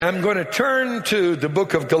I'm going to turn to the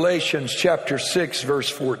book of Galatians chapter 6 verse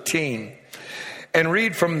 14 and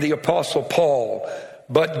read from the Apostle Paul.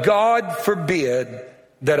 But God forbid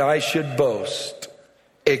that I should boast,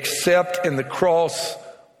 except in the cross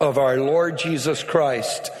of our Lord Jesus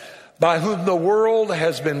Christ, by whom the world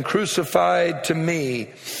has been crucified to me,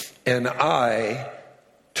 and I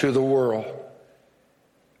to the world.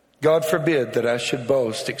 God forbid that I should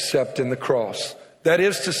boast except in the cross. That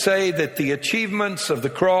is to say that the achievements of the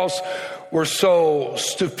cross were so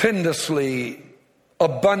stupendously,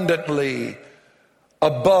 abundantly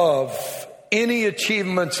above any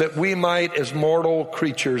achievements that we might as mortal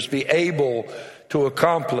creatures be able to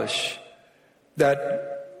accomplish,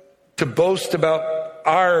 that to boast about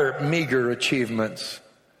our meager achievements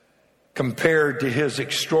compared to his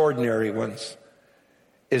extraordinary ones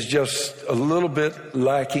is just a little bit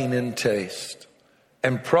lacking in taste,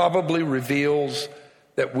 and probably reveals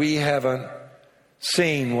that we haven't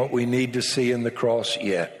seen what we need to see in the cross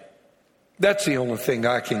yet. That's the only thing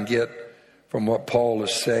I can get from what Paul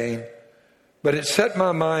is saying. But it set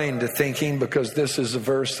my mind to thinking, because this is a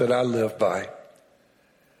verse that I live by.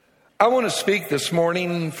 I want to speak this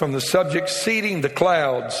morning from the subject, seating the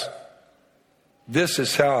clouds. This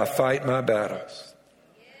is how I fight my battles.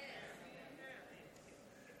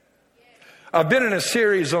 I've been in a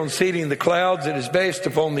series on seating the clouds. It is based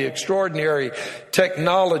upon the extraordinary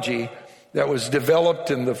technology that was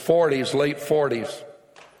developed in the 40s, late 40s,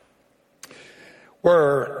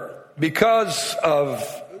 where because of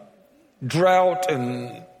drought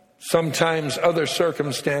and sometimes other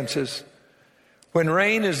circumstances, when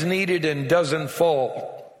rain is needed and doesn't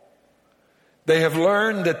fall, they have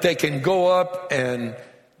learned that they can go up and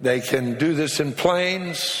they can do this in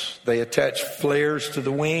planes. They attach flares to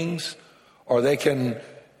the wings, or they can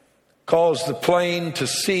cause the plane to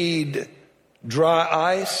seed dry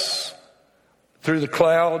ice through the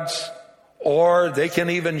clouds, or they can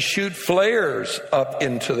even shoot flares up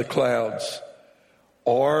into the clouds,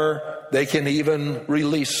 or they can even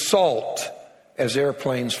release salt as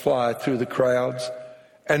airplanes fly through the clouds.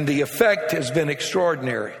 And the effect has been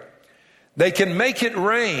extraordinary. They can make it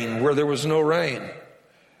rain where there was no rain.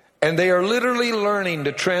 And they are literally learning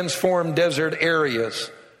to transform desert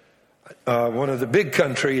areas. One of the big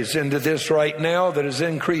countries into this right now that has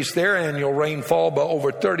increased their annual rainfall by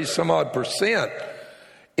over 30 some odd percent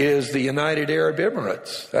is the United Arab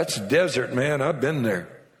Emirates. That's desert, man. I've been there.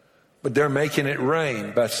 But they're making it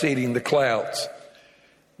rain by seeding the clouds.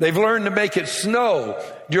 They've learned to make it snow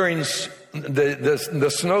during the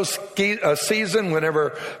snow ski season.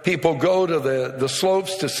 Whenever people go to the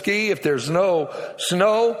slopes to ski, if there's no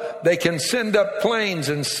snow, they can send up planes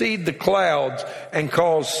and seed the clouds and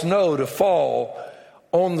cause snow to fall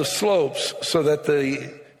on the slopes so that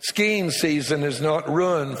the skiing season is not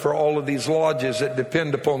ruined for all of these lodges that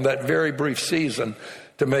depend upon that very brief season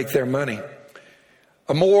to make their money.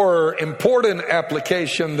 A more important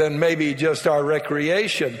application than maybe just our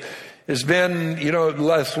recreation has been,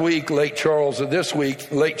 last week, Lake Charles, or this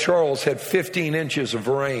week, Lake Charles had 15 inches of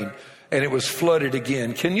rain and it was flooded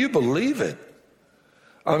again. Can you believe it?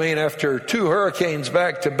 I mean, after 2 hurricanes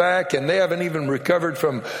back to back, and they haven't even recovered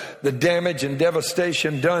from the damage and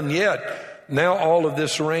devastation done yet. Now all of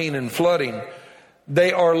this rain and flooding.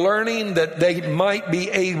 They are learning that they might be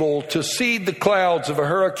able to seed the clouds of a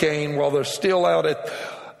hurricane while they're still out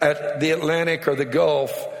at the Atlantic or the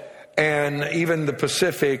Gulf and even the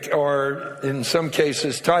Pacific, or in some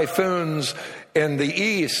cases typhoons in the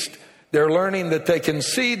east. They're learning that they can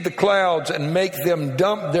seed the clouds and make them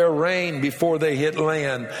dump their rain before they hit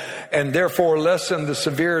land, and therefore lessen the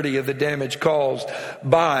severity of the damage caused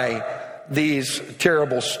by these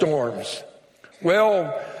terrible storms.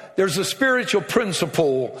 Well, there's a spiritual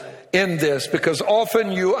principle in this, because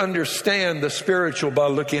often you understand the spiritual by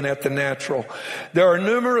looking at the natural. There are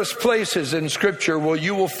numerous places in Scripture where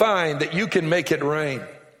you will find that you can make it rain.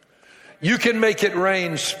 You can make it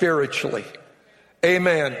rain spiritually.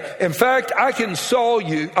 Amen. In fact, I can show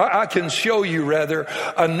you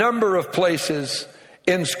a number of places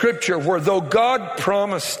in Scripture where though God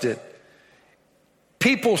promised it,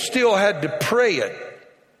 people still had to pray it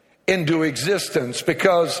into existence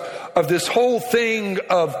because of this whole thing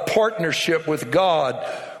of partnership with God.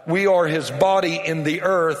 We are His body in the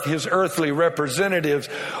earth, His earthly representatives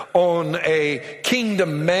on a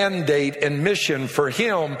kingdom mandate and mission for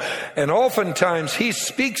Him. And oftentimes He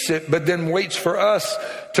speaks it, but then waits for us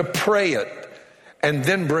to pray it. and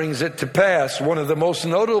then brings it to pass. One of the most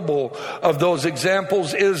notable of those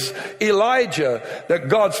examples is Elijah, that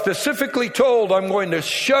God specifically told, I'm going to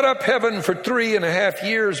shut up heaven for 3.5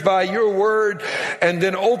 years by your word, and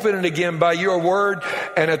then open it again by your word.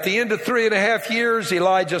 And at the end of 3.5 years,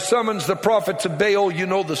 Elijah summons the prophets of Baal. You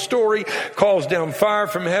know the story. Calls down fire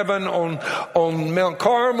from heaven on Mount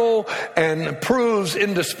Carmel and proves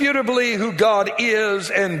indisputably who God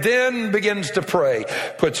is, and then begins to pray.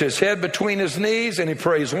 Puts his head between his knees, and he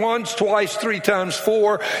prays once, twice, 3 times,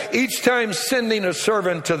 4, each time sending a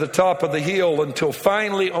servant to the top of the hill, until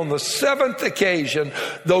finally on the 7th occasion,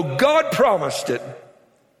 though God promised it,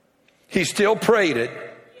 he still prayed it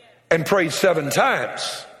and prayed 7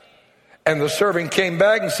 times. And the servant came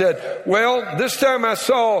back and said, well, this time I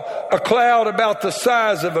saw a cloud about the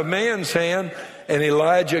size of a man's hand. And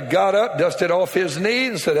Elijah got up, dusted off his knees,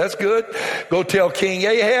 and said, that's good. Go tell King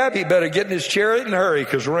Ahab he better get in his chariot and hurry,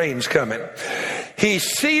 because rain's coming. He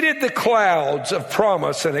seeded the clouds of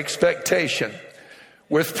promise and expectation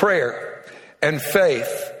with prayer and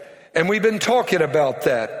faith. And we've been talking about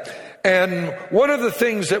that. And one of the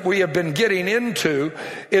things that we have been getting into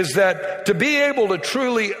is that to be able to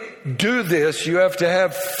truly do this, you have to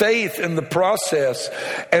have faith in the process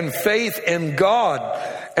and faith in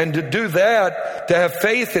God. And to do that, to have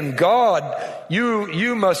faith in God,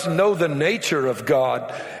 you must know the nature of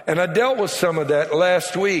God. And I dealt with some of that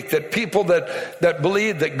last week, that people that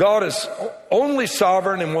believe that God is only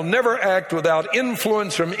sovereign and will never act without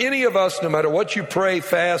influence from any of us, no matter what you pray,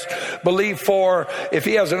 fast, believe for. If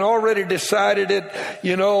he hasn't already decided it,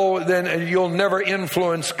 then you'll never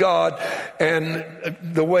influence God. And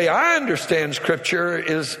the way I understand Scripture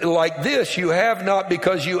is like this: you have not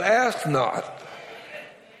because you ask not.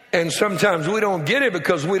 And sometimes we don't get it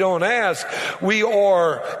because we don't ask. We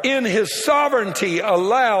are in his sovereignty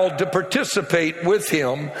allowed to participate with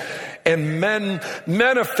him and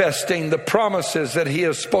manifesting the promises that he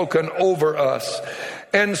has spoken over us.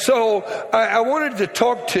 And so I wanted to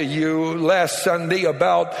talk to you last Sunday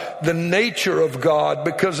about the nature of God,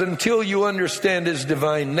 because until you understand his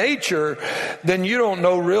divine nature, then you don't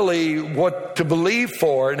know really what to believe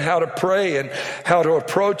for and how to pray and how to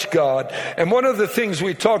approach God. And one of the things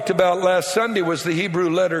we talked about last Sunday was the Hebrew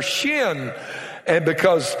letter Shin. And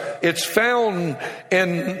because it's found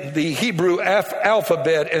in the Hebrew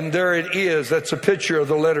alphabet, and there it is. That's a picture of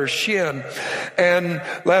the letter Shin. And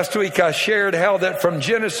last week I shared how that from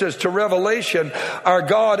Genesis to Revelation, our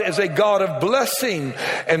God is a God of blessing.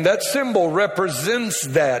 And that symbol represents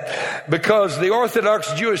that, because the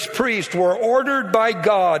Orthodox Jewish priests were ordered by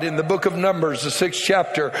God in the book of Numbers, the 6th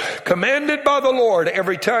chapter, commanded by the Lord,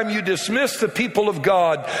 every time you dismiss the people of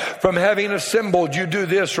God from having assembled, you do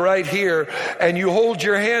this right here. And you hold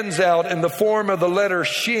your hands out in the form of the letter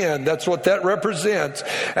Shin. That's what that represents.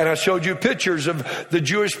 And I showed you pictures of the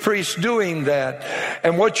Jewish priests doing that.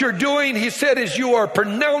 And what you're doing, he said, is you are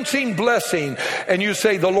pronouncing blessing. And you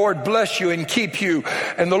say, the Lord bless you and keep you.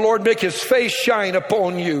 And the Lord make his face shine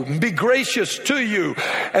upon you and be gracious to you.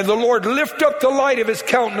 And the Lord lift up the light of his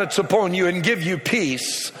countenance upon you and give you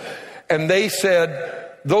peace. And they said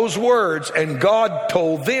those words, and God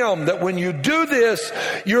told them that when you do this,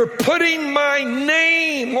 you're putting my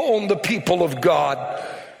name on the people of God.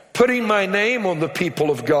 Putting my name on the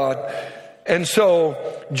people of God. And so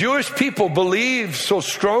Jewish people believe so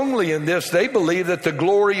strongly in this. They believe that the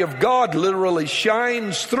glory of God literally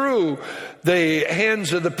shines through the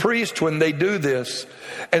hands of the priest when they do this.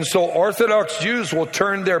 And so Orthodox Jews will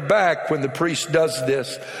turn their back when the priest does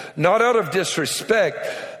this. Not out of disrespect,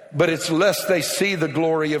 but it's lest they see the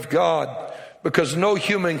glory of God, because no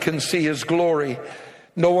human can see his glory.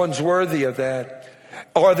 No one's worthy of that.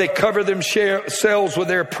 Or they cover themselves with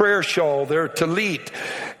their prayer shawl, their talit,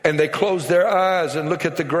 and they close their eyes and look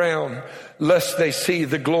at the ground, lest they see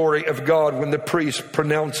the glory of God when the priest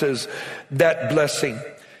pronounces that blessing.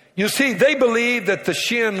 You see, they believe that the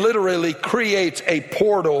Shin literally creates a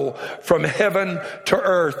portal from heaven to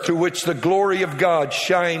earth through which the glory of God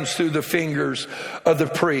shines through the fingers of the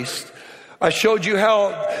priest. I showed you how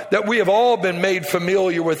that we have all been made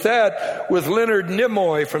familiar with that with Leonard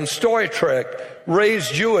Nimoy from Star Trek,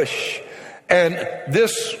 raised Jewish. And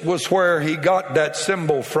this was where he got that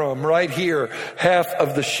symbol from, right here, half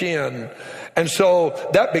of the Shin. And so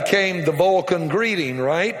that became the Vulcan greeting,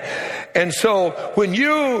 right? And so when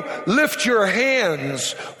you lift your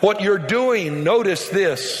hands, what you're doing, notice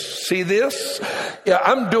this. See this? Yeah,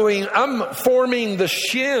 I'm forming the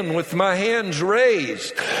Shin with my hands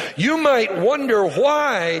raised. You might wonder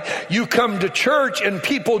why you come to church and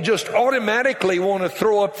people just automatically want to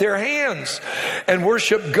throw up their hands and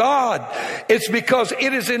worship God. It's because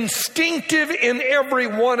it is instinctive in every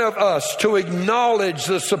one of us to acknowledge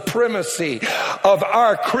the supremacy of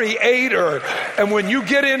our Creator. And when you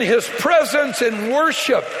get in His presence and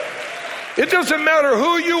worship, it doesn't matter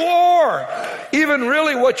who you are, even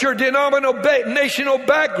really what your denominational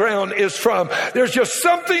background is from. There's just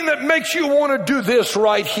something that makes you want to do this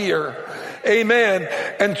right here. Amen.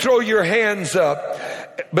 And throw your hands up.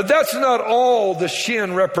 But that's not all the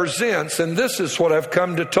shin represents, and this is what I've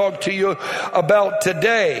come to talk to you about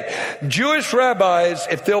today. Jewish rabbis,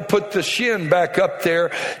 if they'll put the shin back up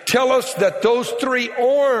there, tell us that those three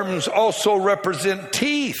arms also represent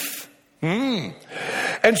teeth.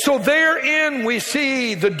 And so therein we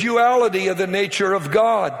see the duality of the nature of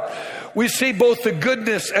God. We see both the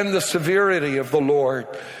goodness and the severity of the Lord.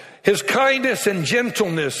 His kindness and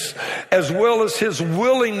gentleness, as well as His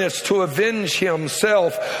willingness to avenge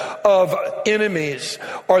Himself of enemies,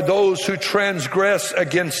 are those who transgress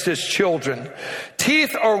against His children.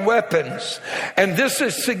 Teeth are weapons, and this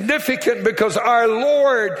is significant because our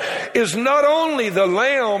Lord is not only the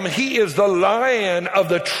Lamb, He is the Lion of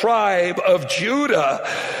the tribe of Judah.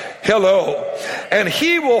 Hello. And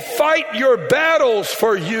He will fight your battles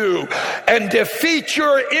for you and defeat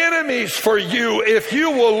your enemies for you if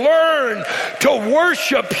you will learn to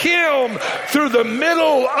worship Him through the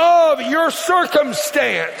middle of your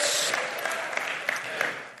circumstance.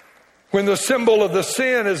 When the symbol of the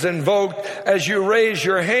sin is invoked as you raise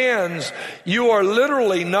your hands, you are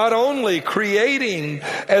literally not only creating,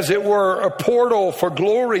 as it were, a portal for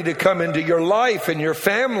glory to come into your life and your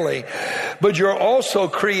family, but you're also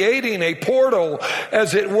creating a portal,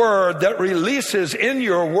 as it were, that releases in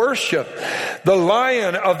your worship the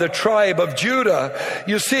Lion of the tribe of Judah.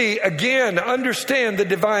 You see, again, understand the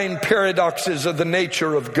divine paradoxes of the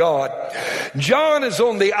nature of God. John is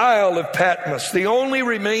on the Isle of Patmos, the only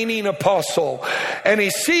remaining apostle, and he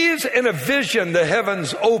sees in a vision the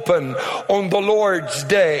heavens open on the Lord's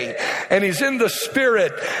day, and he's in the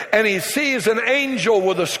Spirit, and he sees an angel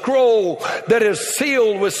with a scroll that is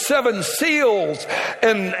sealed with 7 seals,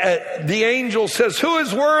 and the angel says, who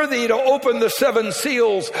is worthy to open the 7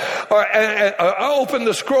 seals, or open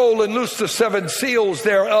the scroll and loose the 7 seals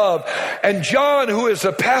thereof? And John, who is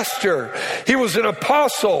a pastor, he was an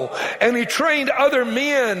apostle, and he trained other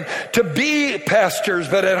men to be pastors,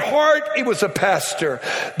 but at heart he was a pastor.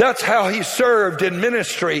 That's how he served in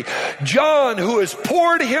ministry. John, who has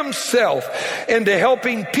poured himself into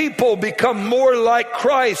helping people become more like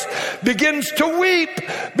Christ, begins to weep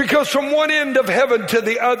because from one end of heaven to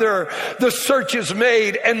the other, the search is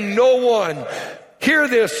made, and no one, hear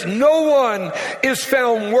this, no one is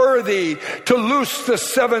found worthy to loose the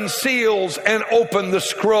 7 seals and open the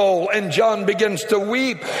scroll. And John begins to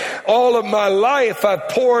weep. All of my life I've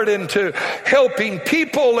poured into helping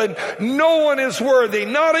people, and no one is worthy.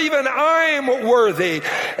 Not even I am worthy.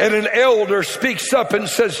 And an elder speaks up and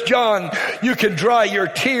says, John, you can dry your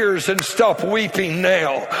tears and stop weeping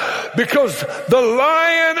now, because the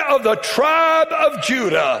Lion of the tribe of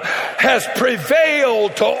Judah has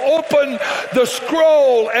prevailed to open the scroll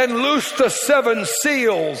and loose the 7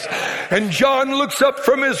 seals. And John looks up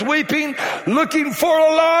from his weeping, looking for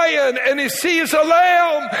a lion, and he sees a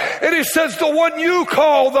lamb, and he says, the one you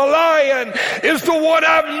call the lion is the one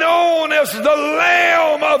I've known as the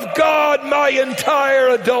Lamb of God my entire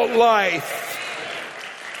adult life.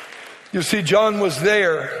 You see, John was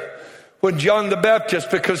there when John the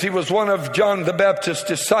Baptist, because he was one of John the Baptist's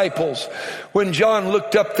disciples, when John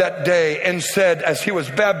looked up that day and said, as he was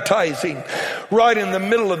baptizing, right in the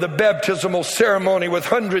middle of the baptismal ceremony with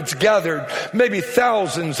hundreds gathered, maybe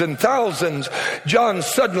thousands and thousands, John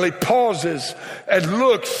suddenly pauses and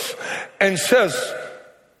looks and says,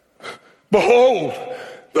 behold,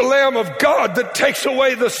 the Lamb of God that takes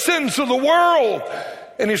away the sins of the world.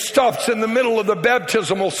 And he stops in the middle of the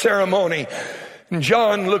baptismal ceremony. And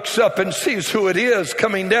John looks up and sees who it is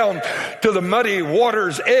coming down to the muddy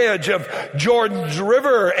water's edge of Jordan's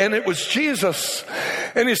river, and it was Jesus.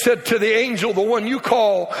 And he said to the angel, the one you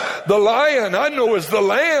call the lion, I know as the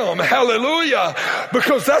lamb. Hallelujah.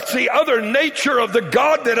 Because that's the other nature of the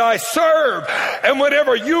God that I serve. And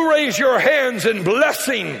whenever you raise your hands in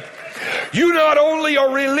blessing, you not only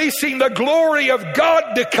are releasing the glory of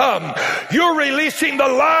God to come, you're releasing the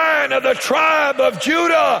Lion of the tribe of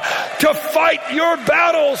Judah to fight your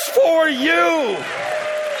battles for you.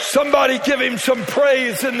 Somebody give him some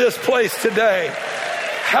praise in this place today.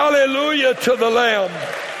 Hallelujah to the Lamb.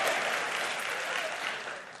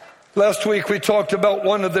 Last week we talked about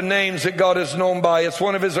one of the names that God is known by. It's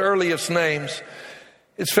one of his earliest names.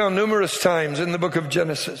 It's found numerous times in the book of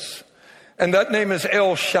Genesis. And that name is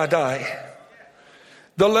El Shaddai.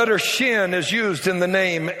 The letter Shin is used in the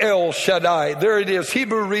name El Shaddai. There it is.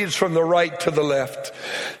 Hebrew reads from the right to the left.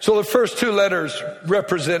 So the first two letters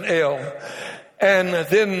represent El. And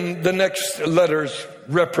then the next letters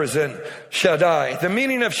represent Shaddai. The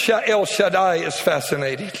meaning of El Shaddai is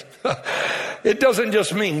fascinating. It doesn't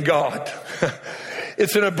just mean God.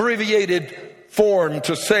 It's an abbreviated form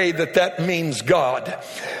to say that means God.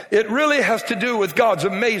 It really has to do with God's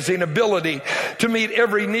amazing ability to meet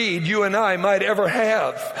every need you and I might ever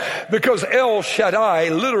have. Because El Shaddai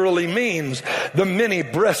literally means the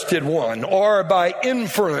many-breasted one, or by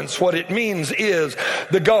inference what it means is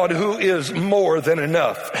the God who is more than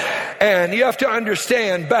enough. And you have to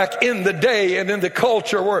understand, back in the day and in the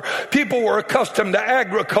culture where people were accustomed to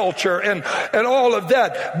agriculture and all of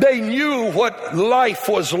that, they knew what life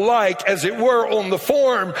was like, as it were, on the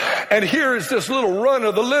farm. And here's this little run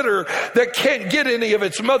of the litter that can't get any of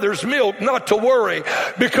its mother's milk. Not to worry,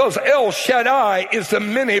 because El Shaddai is the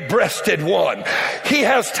many-breasted one. He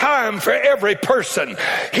has time for every person.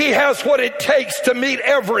 He has what it takes to meet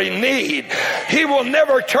every need. He will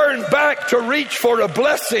never turn back to reach for a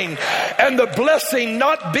blessing and the blessing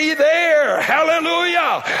not be there.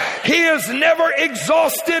 Hallelujah. He is never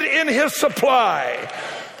exhausted in his supply.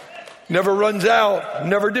 Never runs out,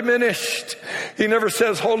 never diminished. He never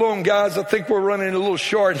says, hold on guys, I think we're running a little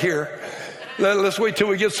short here. Let's wait till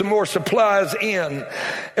we get some more supplies in.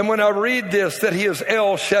 And when I read this, that he is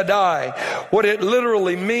El Shaddai, what it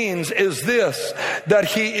literally means is this, that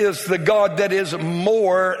he is the God that is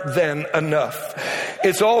more than enough.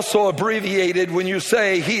 It's also abbreviated when you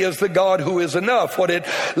say he is the God who is enough. What it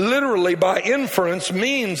literally by inference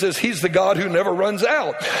means is he's the God who never runs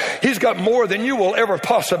out. He's got more than you will ever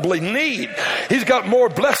possibly need. He's got more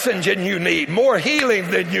blessings than you need, more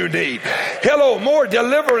healing than you need. Hello, more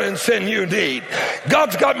deliverance than you need.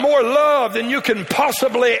 God's got more love than you can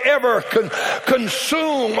possibly ever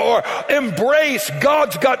consume or embrace.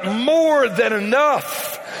 God's got more than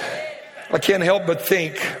enough. I can't help but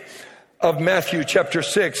think of Matthew chapter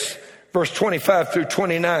 6, verse 25 through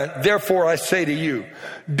 29. Therefore I say to you,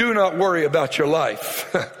 do not worry about your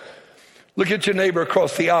life. Look at your neighbor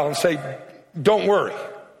across the aisle and say, don't worry.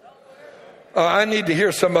 I need to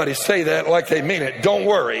hear somebody say that like they mean it. Don't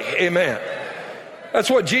worry. Amen. That's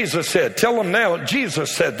what Jesus said. Tell them now,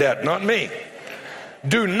 Jesus said that, not me.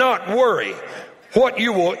 Do not worry what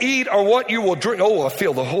you will eat or what you will drink. Oh, I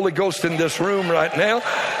feel the Holy Ghost in this room right now.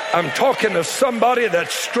 I'm talking to somebody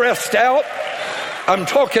that's stressed out. I'm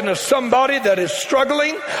talking to somebody that is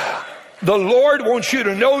struggling. The Lord wants you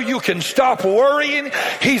to know you can stop worrying.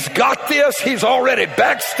 He's got this. He's already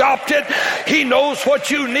backstopped it. He knows what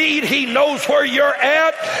you need. He knows where you're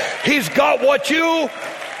at. He's got what you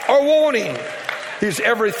are wanting. He's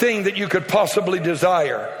everything that you could possibly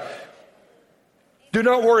desire. Do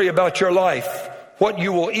not worry about your life, what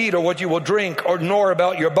you will eat or what you will drink, or nor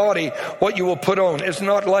about your body, what you will put on. Is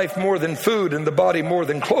not life more than food and the body more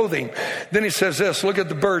than clothing? Then he says this, look at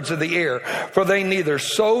the birds of the air, for they neither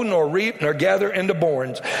sow nor reap nor gather into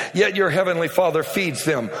barns, yet your heavenly Father feeds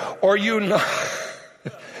them. Are you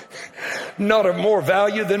not of more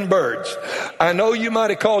value than birds? I know you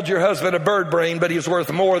might have called your husband a bird brain, but he's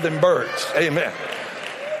worth more than birds. Amen.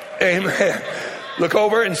 Amen. Look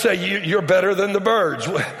over and say, you're better than the birds.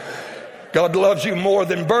 God loves you more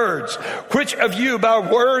than birds. Which of you by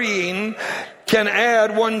worrying can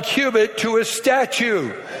add 1 cubit to his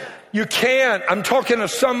stature? You can't. I'm talking to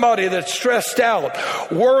somebody that's stressed out,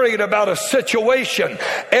 worried about a situation.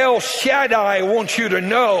 El Shaddai wants you to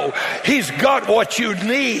know he's got what you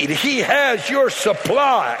need. He has your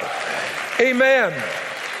supply. Amen.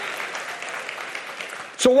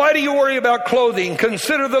 So why do you worry about clothing?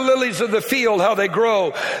 Consider the lilies of the field, how they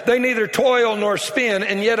grow. They neither toil nor spin.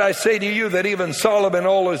 And yet I say to you that even Solomon,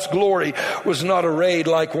 all his glory, was not arrayed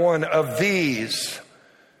like one of these.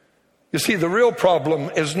 You see, the real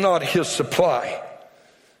problem is not his supply.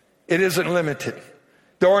 It isn't limited.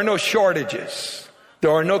 There are no shortages.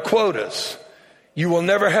 There are no quotas. You will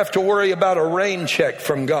never have to worry about a rain check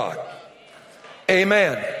from God.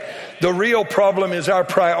 Amen. The real problem is our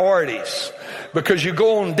priorities. Because you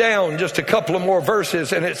go on down just a couple of more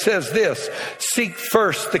verses and it says this, seek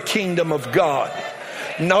first the kingdom of God.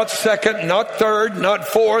 Not second, not third, not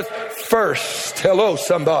fourth, first. Hello,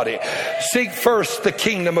 somebody. Seek first the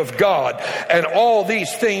kingdom of God, and all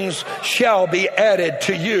these things shall be added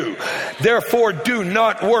to you. Therefore, do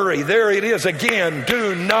not worry. There it is again.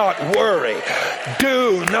 Do not worry.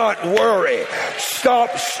 Do not worry.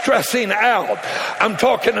 Stop stressing out. I'm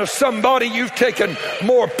talking to somebody, you've taken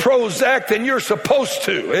more Prozac than you're supposed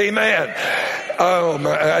to. Amen. Oh,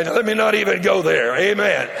 my, let me not even go there.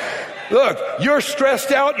 Amen. Look, you're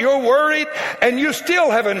stressed out, you're worried, and you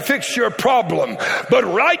still haven't fixed your problem. But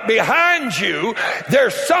right behind you,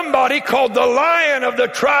 there's somebody called the Lion of the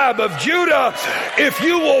tribe of Judah. If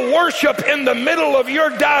you will worship in the middle of your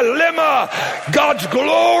dilemma, God's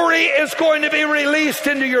glory is going to be released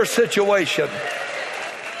into your situation.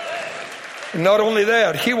 Not only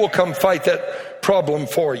that, he will come fight that problem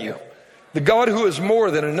for you. The God who is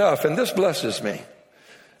more than enough, and this blesses me,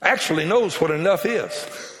 actually knows what enough is.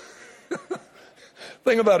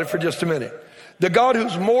 Think about it for just a minute. The God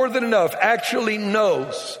who's more than enough actually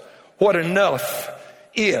knows what enough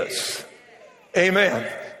is.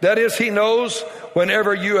 Amen. That is, he knows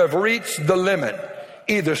whenever you have reached the limit,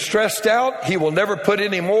 either stressed out, he will never put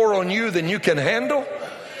any more on you than you can handle.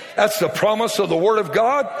 That's the promise of the Word of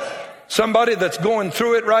God. Somebody that's going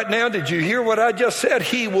through it right now, did you hear what I just said?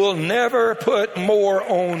 He will never put more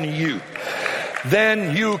on you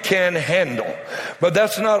than you can handle. But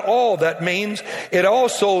that's not all that means. It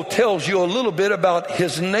also tells you a little bit about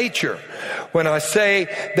his nature when I say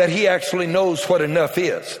that he actually knows what enough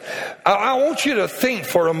is. I want you to think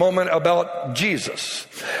for a moment about Jesus,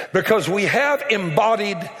 because we have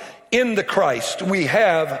embodied in the Christ, we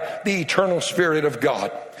have the eternal Spirit of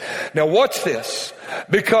God. Now watch this,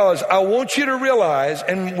 because I want you to realize,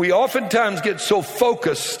 and we oftentimes get so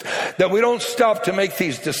focused that we don't stop to make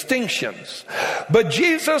these distinctions, but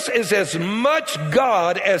Jesus is as much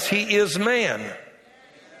God as he is man.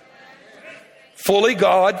 Fully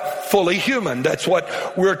God, fully human. That's what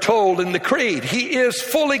we're told in the creed. He is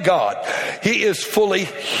fully God. He is fully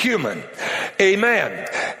human. Amen.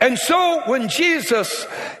 And so when Jesus,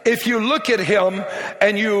 if you look at him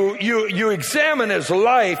and you examine his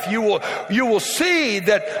life, you will see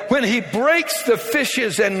that when he breaks the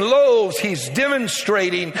fishes and loaves, he's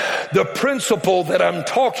demonstrating the principle that I'm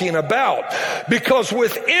talking about. Because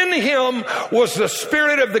within him was the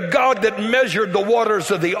Spirit of the God that measured the waters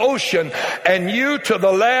of the ocean, and knew to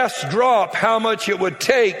the last drop how much it would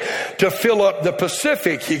take to fill up the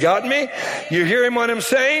Pacific. You got me? You hearing what I'm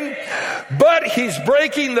saying? But he's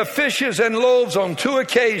breaking the fishes and loaves on two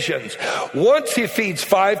occasions. Once he feeds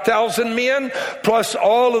 5,000 men, plus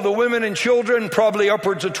all of the women and children, probably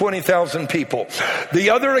upwards of 20,000 people. The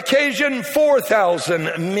other occasion,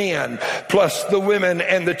 4,000 men, plus the women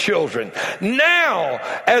and the children. Now,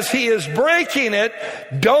 as he is breaking it,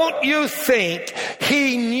 don't you think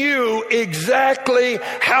he knew exactly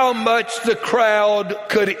how much the crowd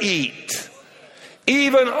could eat?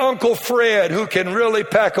 Even Uncle Fred, who can really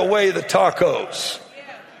pack away the tacos.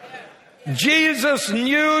 Jesus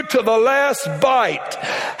knew to the last bite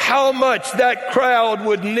how much that crowd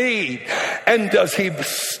would need. And does he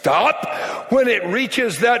stop when it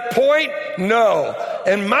reaches that point? No.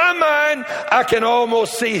 In my mind, I can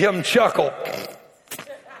almost see him chuckle.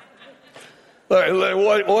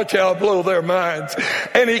 Watch how I blow their minds.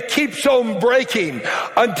 And he keeps on breaking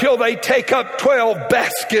until they take up 12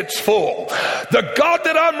 baskets full. The God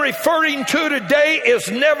that I'm referring to today is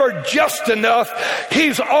never just enough.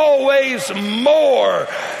 He's always more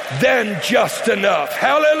than just enough.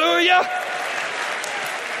 Hallelujah.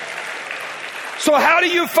 So how do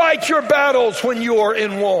you fight your battles when you are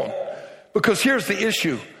in want? Because here's the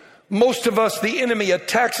issue. Most of us, the enemy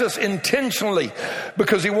attacks us intentionally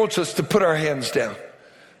because he wants us to put our hands down,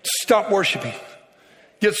 stop worshiping,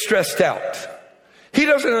 get stressed out. He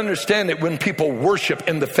doesn't understand it when people worship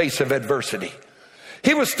in the face of adversity.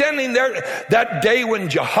 He was standing there that day when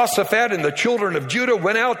Jehoshaphat and the children of Judah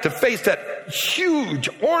went out to face that huge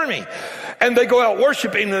army, and they go out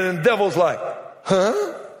worshiping, and the devil's like,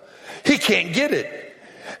 huh? He can't get it.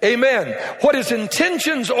 Amen. What his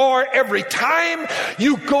intentions are every time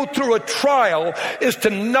you go through a trial is to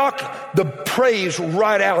knock the praise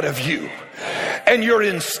right out of you. And your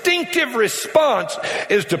instinctive response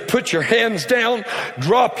is to put your hands down,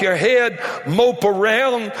 drop your head, mope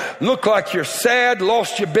around, look like you're sad,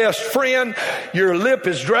 lost your best friend, your lip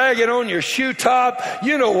is dragging on your shoe top.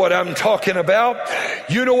 You know what I'm talking about.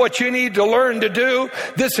 You know what you need to learn to do.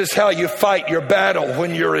 This is how you fight your battle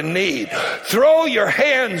when you're in need. Throw your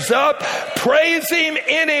hands up, praise him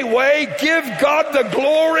anyway, give God the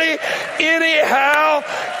glory anyhow.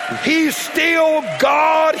 He's still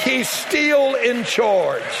God. He's still in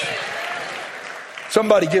charge.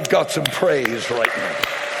 Somebody give God some praise right now.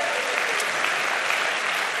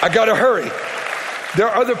 I got to hurry. There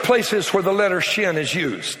are other places where the letter Shin is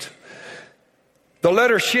used. The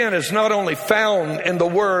letter Shin is not only found in the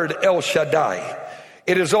word El Shaddai,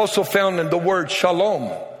 it is also found in the word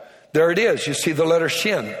Shalom. There it is. You see the letter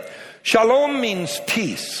Shin. Shalom means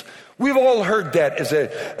peace. We've all heard that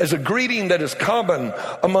as a greeting that is common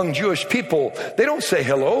among Jewish people. They don't say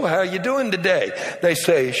hello, how are you doing today? They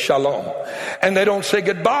say shalom. And they don't say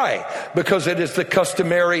goodbye because it is the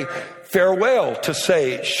customary farewell to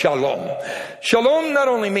say shalom. Shalom not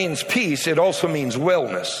only means peace, it also means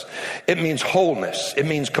wellness. It means wholeness. It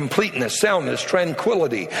means completeness, soundness,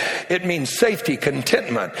 tranquility. It means safety,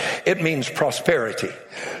 contentment. It means prosperity.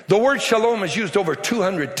 The word shalom is used over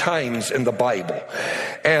 200 times in the Bible.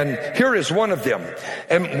 And here is one of them.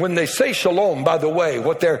 And when they say shalom, by the way,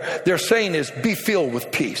 what they're saying is be filled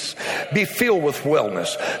with peace. Be filled with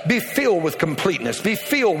wellness. Be filled with completeness. Be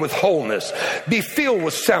filled with wholeness. Be filled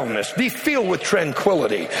with soundness. Be filled with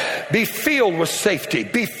tranquility. Be filled with safety.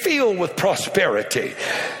 Be filled with prosperity.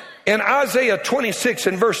 In Isaiah 26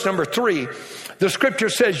 and verse number 3, the scripture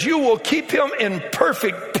says, you will keep him in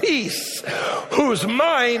perfect peace, whose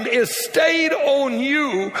mind is stayed on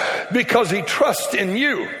you because he trusts in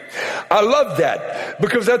you. I love that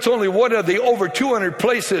because that's only one of the over 200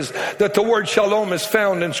 places that the word shalom is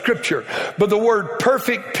found in scripture. But the word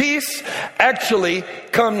perfect peace actually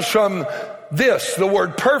comes from this. The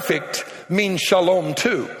word perfect means shalom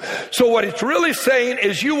too. So what it's really saying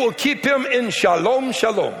is you will keep him in shalom,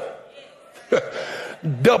 shalom.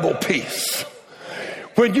 Double peace.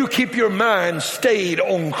 When you keep your mind stayed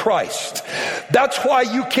on Christ. That's why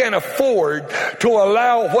you can't afford to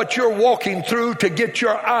allow what you're walking through to get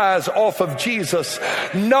your eyes off of Jesus.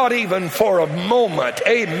 Not even for a moment.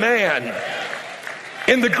 Amen.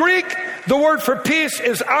 In the Greek, the word for peace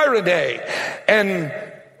is eirene. And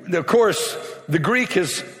of course, the Greek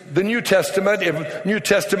is the New Testament. New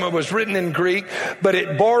Testament was written in Greek, but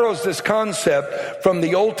it borrows this concept from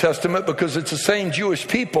the Old Testament because it's the same Jewish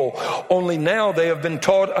people, only now they have been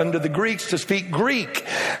taught under the Greeks to speak Greek.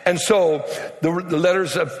 And so the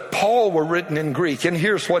letters of Paul were written in Greek. And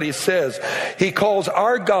here's what he says. He calls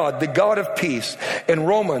our God the God of peace in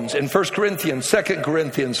Romans, in 1 Corinthians, 2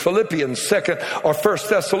 Corinthians, Philippians, 2nd or 1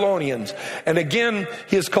 Thessalonians. And again,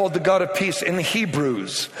 he is called the God of peace in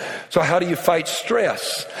Hebrews. So how do you fight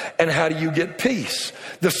stress? And how do you get peace?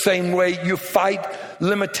 The same way you fight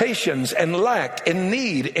limitations and lack and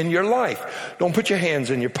need in your life. Don't put your hands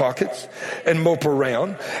in your pockets and mope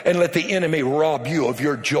around and let the enemy rob you of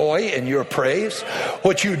your joy and your praise.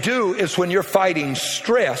 What you do is when you're fighting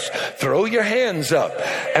stress, throw your hands up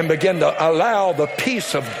and begin to allow the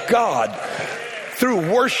peace of God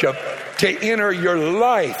through worship to enter your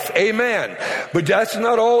life. Amen. But that's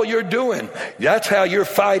not all you're doing. That's how you're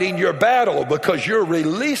fighting your battle, because you're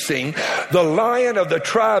releasing the Lion of the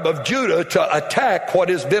tribe of Judah to attack what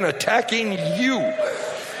has been attacking you.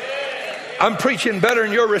 I'm preaching better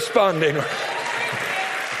than you're responding.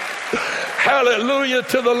 Hallelujah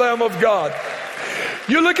to the Lamb of God.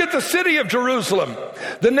 You look at the city of Jerusalem.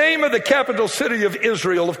 The name of the capital city of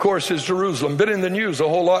Israel, of course, is Jerusalem. Been in the news a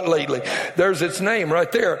whole lot lately. There's its name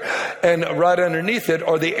right there. And right underneath it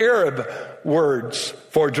are the Arab words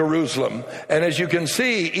for Jerusalem. And as you can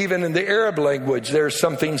see, even in the Arab language, there's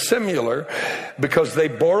something similar because they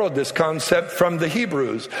borrowed this concept from the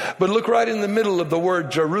Hebrews. But look right in the middle of the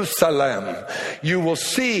word Jerusalem. You will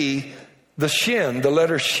see the shin, the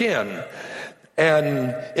letter shin.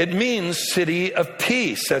 And it means city of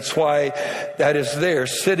peace. That's why that is there,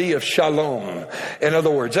 city of shalom. In other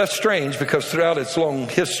words, that's strange because throughout its long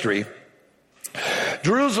history,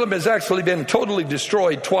 Jerusalem has actually been totally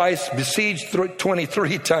destroyed twice, besieged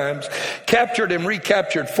 23 times, captured and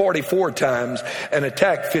recaptured 44 times, and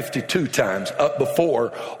attacked 52 times up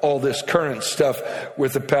before all this current stuff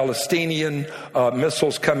with the Palestinian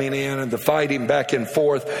missiles coming in and the fighting back and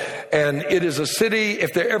forth. And it is a city,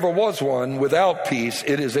 if there ever was one, without peace.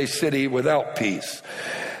 It is a city without peace.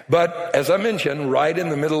 But as I mentioned, right in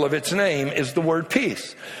the middle of its name is the word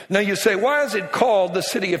peace. Now you say, why is it called the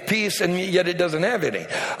city of peace and yet it doesn't have any?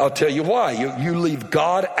 I'll tell you why. You leave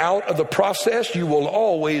God out of the process, you will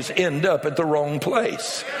always end up at the wrong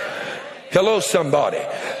place. Hello, somebody.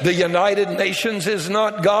 The United Nations is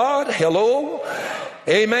not God. Hello.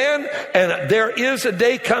 Amen. And there is a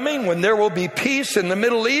day coming when there will be peace in the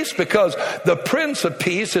Middle East because the Prince of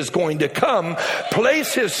Peace is going to come,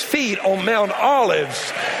 place his feet on Mount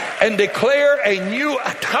Olives and declare a new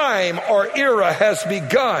time or era has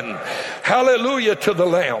begun. Hallelujah to the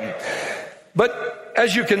Lamb. But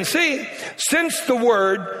as you can see, since the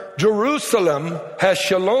word Jerusalem has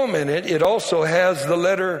shalom in it, it also has the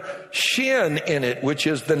letter shin in it, which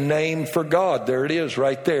is the name for God. There it is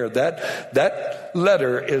right there. That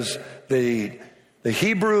letter is the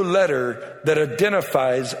Hebrew letter that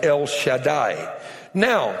identifies El Shaddai.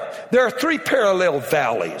 Now, there are 3 parallel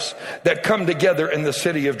valleys that come together in the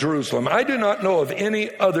city of Jerusalem. I do not know of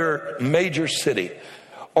any other major city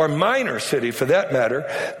or minor city for that matter,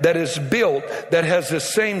 that is built, that has the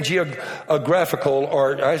same geographical,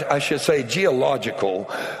 or I should say geological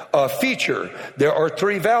feature. There are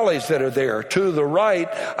 3 valleys that are there. To the right,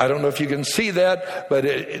 I don't know if you can see that, but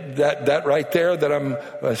that right there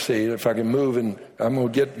let's see if I can move, and I'm going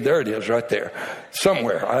to get, there it is right there.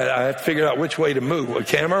 Somewhere. I have to figure out which way to move. Well,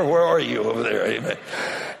 camera, where are you over there? Amen.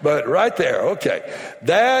 But right there, okay.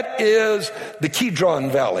 That is the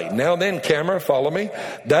Kidron Valley. Now then, camera, follow me.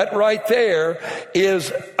 That right there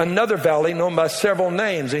is another valley known by several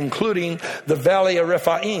names, including the Valley of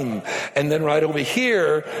Rephaim. And then right over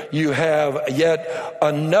here, you have yet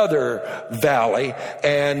another valley.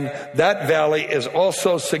 And that valley is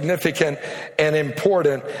also significant and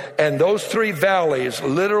important. And those 3 valleys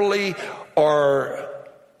literally are,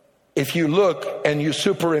 if you look and you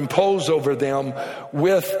superimpose over them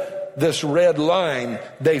with this red line,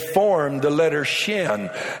 they form the letter Shin.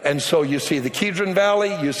 And so you see the Kidron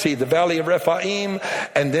Valley, you see the Valley of Rephaim,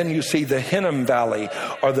 and then you see the Hinnom Valley,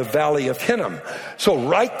 or the Valley of Hinnom. So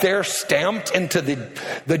right there, stamped into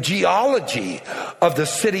the geology of the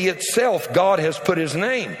city itself, God has put his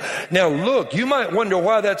name. Now look, you might wonder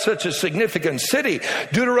why that's such a significant city.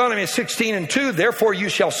 Deuteronomy 16:2, therefore you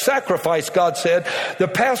shall sacrifice, God said, the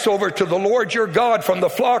Passover to the Lord your God from the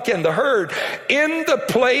flock and the herd in the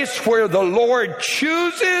place where the Lord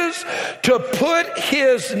chooses to put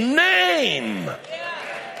his name.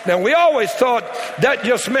 Now, we always thought that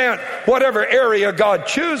just meant whatever area God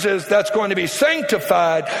chooses, that's going to be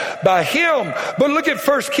sanctified by him. But look at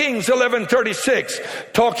 1 Kings 11:36,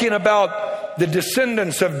 talking about the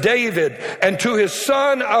descendants of David. And to his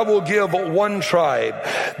son I will give 1 tribe,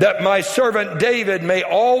 that my servant David may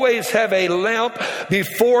always have a lamp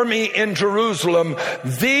before me in Jerusalem,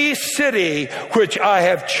 the city which I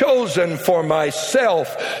have chosen for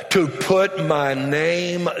myself to put my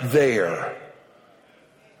name there.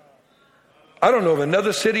 I don't know of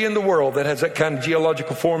another city in the world that has that kind of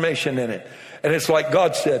geological formation in it. And it's like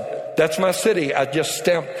God said, that's my city. I just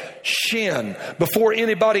stamped Shin before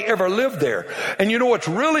anybody ever lived there. And you know what's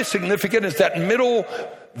really significant is that middle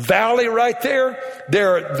valley right there.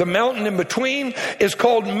 The mountain in between is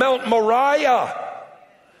called Mount Moriah.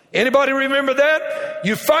 Anybody remember that?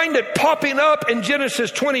 You find it popping up in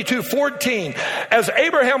Genesis 22:14. As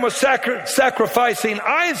Abraham was sacrificing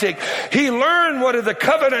Isaac, he learned what are the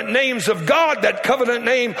covenant names of God. That covenant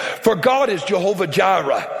name for God is Jehovah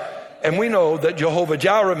Jireh. And we know that Jehovah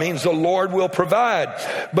Jireh means the Lord will provide.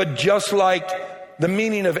 But just like the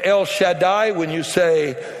meaning of El Shaddai, when you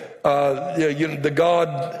say the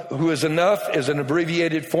God who is enough is an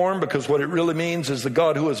abbreviated form, because what it really means is the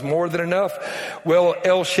God who is more than enough. Well,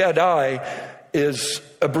 El Shaddai is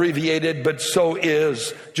abbreviated, but so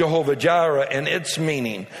is Jehovah Jireh and its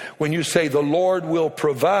meaning. When you say the Lord will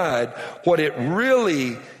provide, what it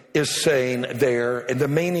really is saying there, and the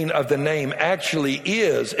meaning of the name actually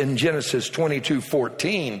is in Genesis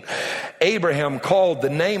 22:14. Abraham called the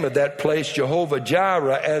name of that place Jehovah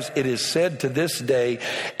Jireh, as it is said to this day,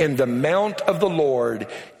 in the mount of the Lord,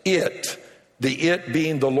 it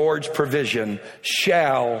being the Lord's provision,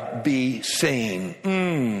 shall be seen.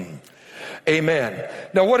 Amen.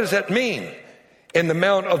 Now what does that mean? In the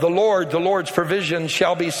mount of the Lord's provision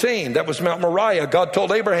shall be seen. That was Mount Moriah. God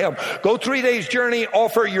told Abraham, go 3 days journey,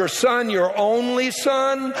 offer your son, your only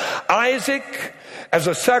son, Isaac, as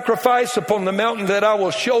a sacrifice upon the mountain that I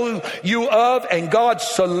will show you of. And God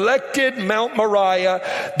selected Mount Moriah,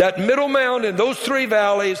 that middle mountain in those 3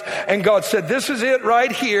 valleys. And God said, this is it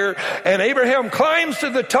right here. And Abraham climbs to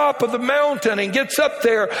the top of the mountain and gets up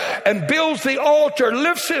there and builds the altar,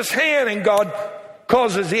 lifts his hand, and God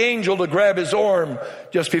causes the angel to grab his arm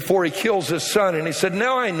just before he kills his son. And he said,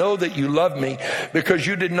 now I know that you love me, because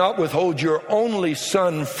you did not withhold your only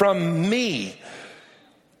son from me.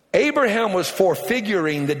 Abraham was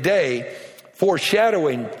foreshadowing the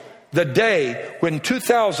day when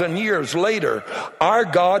 2,000 years later, our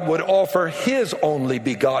God would offer his only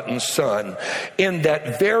begotten son in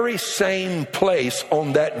that very same place,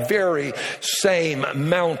 on that very same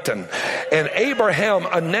mountain. And Abraham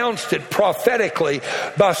announced it prophetically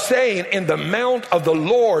by saying, in the mount of the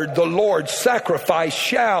Lord's sacrifice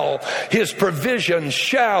his provision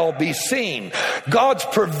shall be seen. God's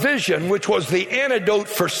provision, which was the antidote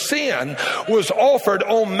for sin, was offered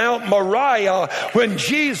on Mount Moriah when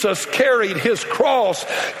Jesus carried his cross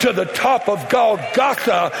to the top of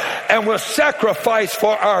Golgotha and was sacrificed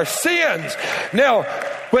for our sins. Now,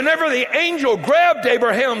 whenever the angel grabbed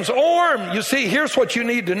Abraham's arm, you see, here's what you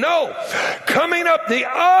need to know. Coming up the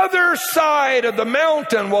other side of the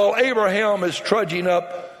mountain, while Abraham is trudging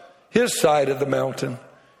up his side of the mountain,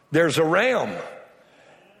 there's a ram.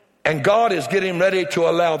 And God is getting ready to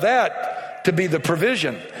allow that to be the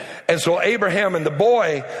provision. And so Abraham and the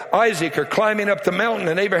boy, Isaac, are climbing up the mountain,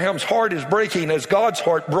 and Abraham's heart is breaking as God's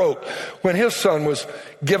heart broke when his son was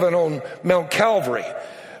given on Mount Calvary.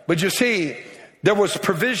 But you see, there was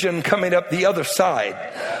provision coming up the other side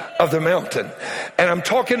of the mountain. And I'm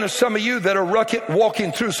talking to some of you that are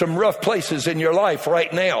walking through some rough places in your life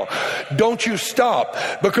right now. Don't you stop,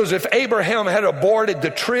 because if Abraham had aborted the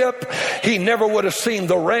trip, he never would have seen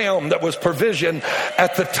the ram that was provision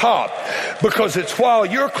at the top. Because it's while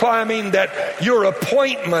you're climbing that your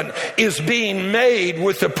appointment is being made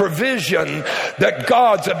with the provision that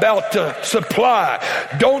God's about to supply.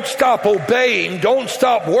 Don't stop obeying. Don't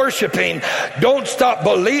stop worshiping. Don't stop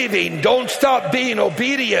believing. Don't stop being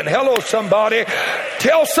obedient. Hello, somebody.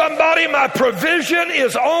 Tell somebody, my provision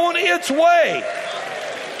is on its way.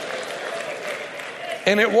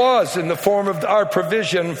 And it was in the form of our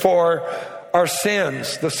provision for our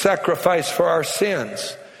sins, the sacrifice for our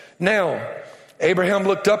sins. Now, Abraham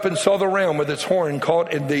looked up and saw the ram with its horn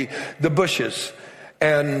caught in the bushes.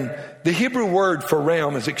 And the Hebrew word for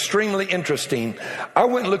ram is extremely interesting. I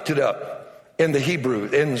went and looked it up in the Hebrew,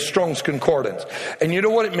 in Strong's Concordance. And you know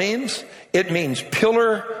what it means? It means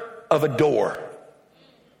pillar of a door.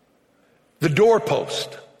 The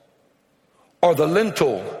doorpost or the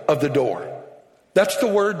lintel of the door. That's the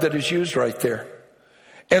word that is used right there.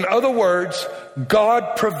 In other words,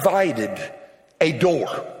 God provided a door.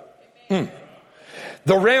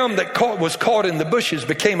 The ram that was caught in the bushes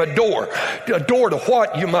became a door. A door to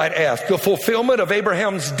what, you might ask? The fulfillment of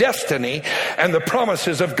Abraham's destiny and the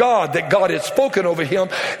promises of God that God had spoken over him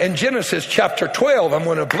in Genesis chapter 12. I'm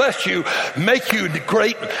going to bless you, make you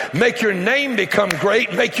great, make your name become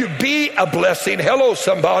great, make you be a blessing. Hello,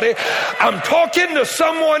 somebody. I'm talking to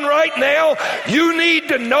someone right now. You need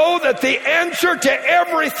to know that the answer to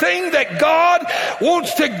everything that God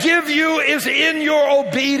wants to give you is in your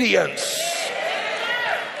obedience.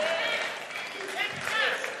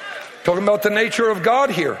 Talking about the nature of God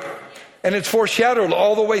here. And it's foreshadowed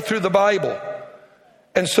all the way through the Bible.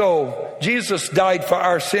 And so Jesus died for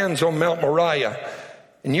our sins on Mount Moriah.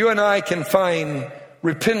 And you and I can find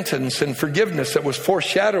repentance and forgiveness that was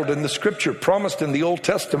foreshadowed in the scripture, promised in the Old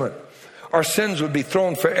Testament. Our sins would be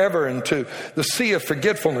thrown forever into the sea of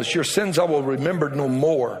forgetfulness. Your sins I will remember no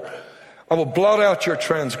more. I will blot out your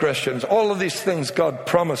transgressions. All of these things God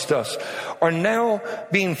promised us are now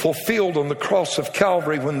being fulfilled on the cross of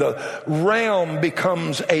Calvary when the ram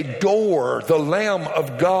becomes a door. The Lamb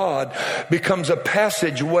of God becomes a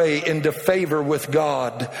passageway into favor with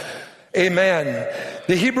God. Amen.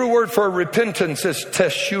 The Hebrew word for repentance is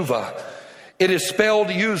teshuvah. It is spelled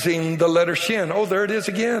using the letter shin. Oh, there it is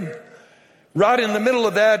again. Right in the middle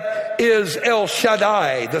of that is El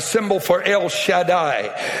Shaddai, the symbol for El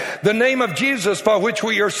Shaddai. The name of Jesus by which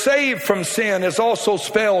we are saved from sin is also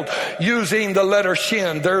spelled using the letter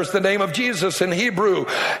Shin. There's the name of Jesus in Hebrew.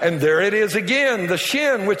 And there it is again, the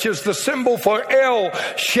Shin, which is the symbol for El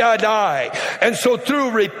Shaddai. And so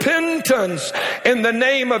through repentance in the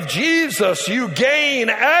name of Jesus, you gain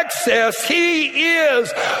access. He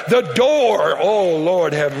is the door. Oh,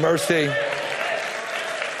 Lord, have mercy.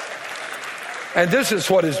 And this is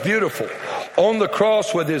what is beautiful. On the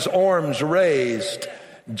cross with his arms raised,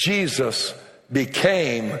 Jesus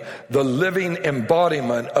became the living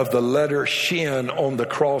embodiment of the letter Shin on the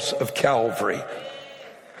cross of Calvary.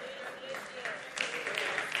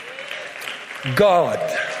 God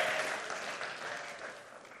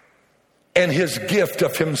and his gift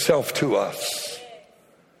of himself to us.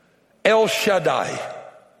 El Shaddai.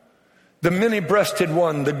 The many-breasted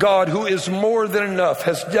one, the God who is more than enough,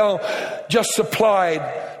 has now just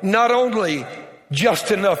supplied not only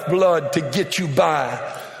just enough blood to get you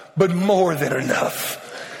by, but more than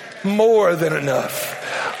enough. More than enough.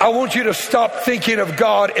 I want you to stop thinking of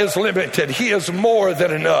God as limited. He is more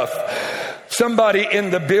than enough. Somebody in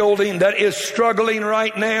the building that is struggling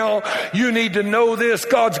right now, you need to know this.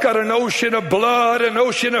 God's got an ocean of blood, an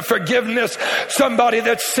ocean of forgiveness. Somebody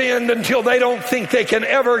that's sinned until they don't think they can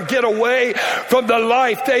ever get away from the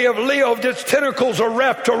life they have lived. Its tentacles are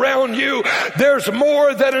wrapped around you. There's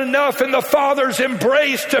more than enough in the Father's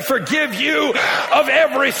embrace to forgive you of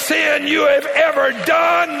every sin you have ever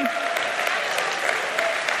done.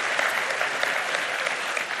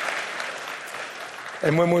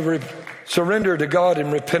 And when we surrender to God in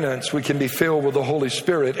repentance, we can be filled with the Holy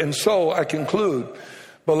Spirit. And so I conclude,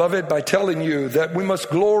 beloved, by telling you that we must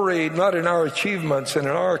glory not in our achievements and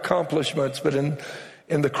in our accomplishments, but in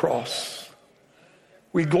the cross.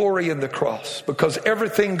 We glory in the cross because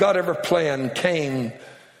everything God ever planned came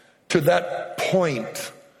to that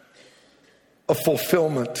point of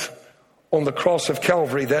fulfillment on the cross of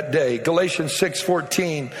Calvary that day. Galatians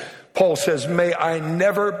 6:14, Paul says, may I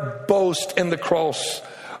never boast in the cross,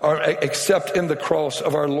 or except in the cross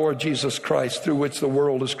of our Lord Jesus Christ, through which the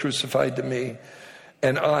world is crucified to me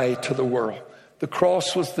and I to the world. The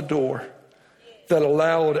cross was the door that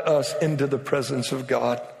allowed us into the presence of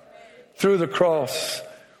God. Through the cross,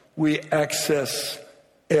 we access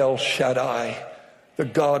El Shaddai, the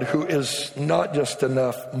God who is not just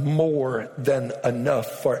enough, more than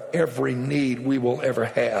enough for every need we will ever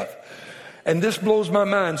have. And this blows my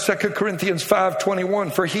mind. 2 Corinthians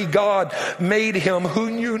 5:21, for he, God, made him who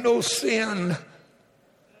knew no sin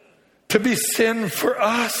to be sin for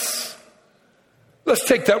us. Let's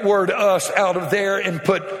take that word us out of there and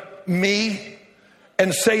put me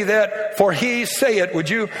and say that. For he, say it, would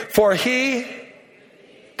you? For he,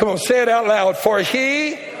 come on, say it out loud. For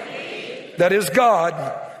he, that is God,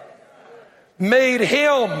 made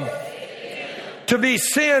him to be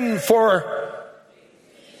sin for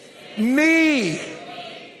me.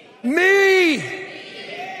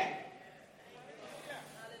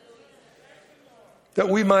 That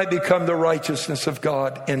we might become the righteousness of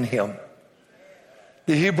God in him.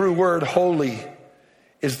 The Hebrew word holy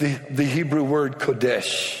is the Hebrew word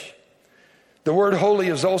kodesh. The word holy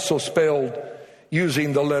is also spelled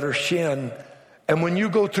using the letter shin. And when you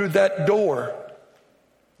go through that door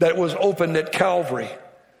that was opened at Calvary,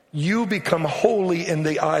 you become holy in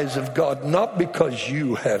the eyes of God, not because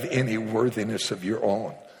you have any worthiness of your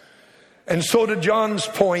own. And so to John's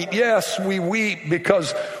point, yes, we weep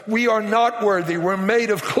because we are not worthy. We're made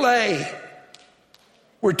of clay.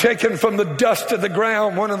 We're taken from the dust of the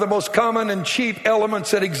ground. One of the most common and cheap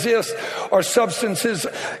elements that exist are substances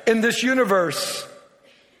in this universe.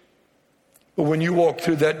 But when you walk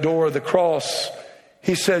through that door of the cross,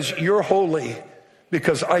 he says, you're holy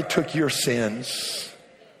because I took your sins.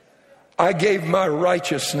 I gave my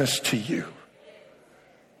righteousness to you,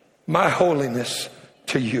 my holiness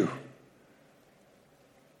to you.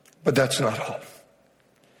 But that's not all.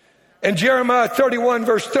 In Jeremiah 31,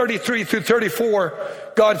 verse 33 through 34,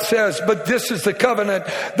 God says, but this is the covenant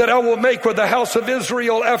that I will make with the house of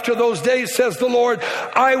Israel after those days, says the Lord.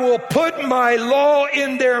 I will put my law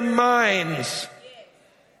in their minds.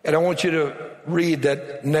 And I want you to read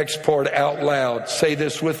that next part out loud. Say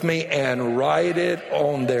this with me. And write it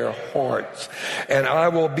on their hearts. And I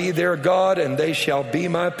will be their God, and they shall be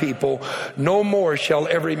my people. No more shall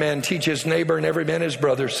every man teach his neighbor and every man his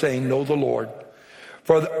brother, saying, know the Lord.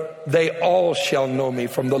 For they all shall know me,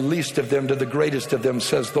 from the least of them to the greatest of them,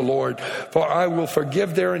 says the Lord. For I will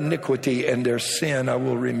forgive their iniquity, and their sin I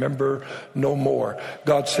will remember no more.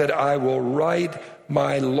 God said, I will write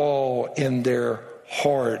my law in their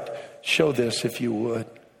heart. Show this if you would.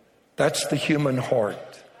 That's the human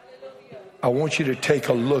heart. I want you to take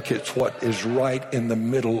a look at what is right in the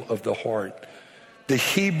middle of the heart. The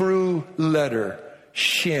Hebrew letter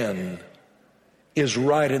shin is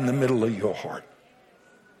right in the middle of your heart.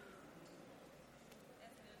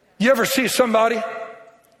 You ever see somebody?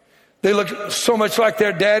 They look so much like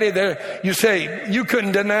their daddy. You say, you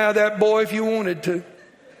couldn't deny that boy if you wanted to.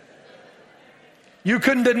 You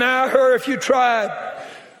couldn't deny her if you tried.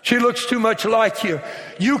 She looks too much like you.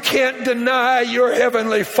 You can't deny your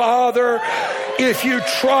heavenly Father if you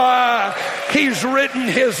try. He's written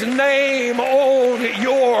his name on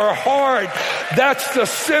your heart. That's the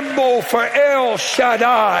symbol for El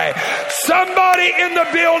Shaddai. Somebody in the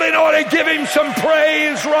building ought to give him some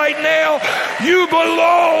praise right now. You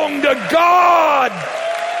belong to God.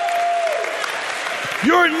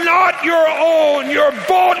 You're not your own. You're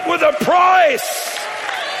bought with a price.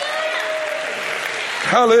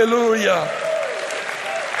 Hallelujah.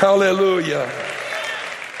 Hallelujah.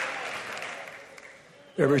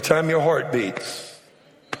 Every time your heart beats,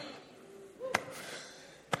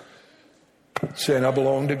 saying, I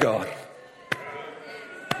belong to God.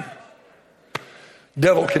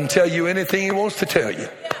 Devil can tell you anything he wants to tell you.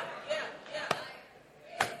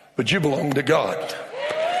 But you belong to God.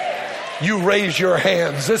 You raise your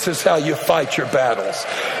hands. This is how you fight your battles.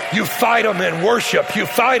 You fight them in worship. You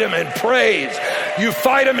fight them in praise. You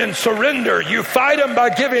fight them in surrender. You fight them by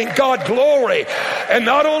giving God glory. And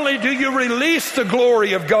not only do you release the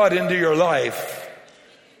glory of God into your life,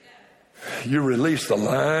 you release the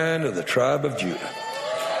Lion of the tribe of Judah.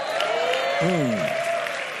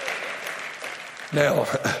 Now,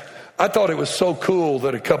 I thought it was so cool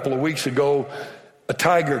that a couple of weeks ago, a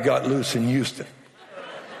tiger got loose in Houston.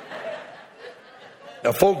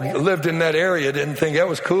 Now, folk who lived in that area didn't think that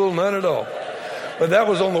was cool, none at all. But that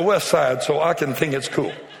was on the west side, so I can think it's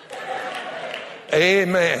cool.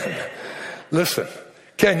 Amen. Listen,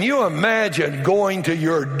 Can you imagine going to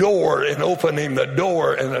your door and opening the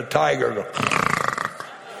door and a tiger goes?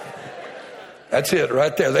 That's it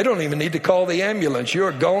right there. They don't even need to call the ambulance. You're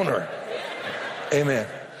a goner. Amen.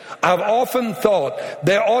 I've often thought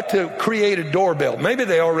they ought to create a doorbell. Maybe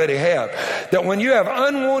they already have. That when you have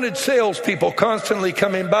unwanted salespeople constantly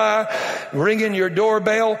coming by, ringing your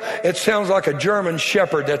doorbell, it sounds like a German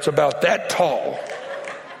shepherd that's about that tall.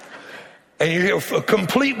 And you hear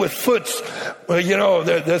complete with foots,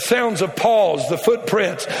 the sounds of paws, the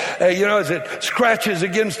footprints, as it scratches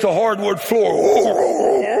against the hardwood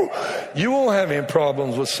floor. You won't have any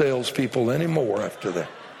problems with salespeople anymore after that.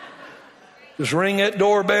 Just ring that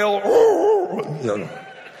doorbell.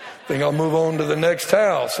 Think I'll move on to the next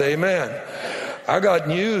house. Amen. I got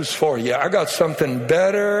news for you. I got something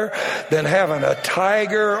better than having a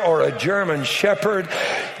tiger or a German shepherd.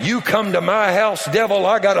 You come to my house, devil,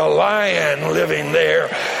 I got a lion living there.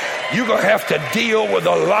 You're going to have to deal with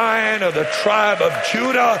the Lion of the tribe of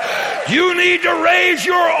Judah. You need to raise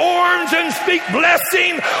your arms and speak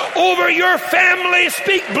blessing over your family.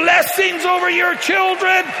 Speak blessings over your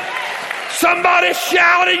children. Somebody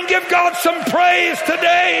shout and give God some praise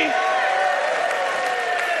today.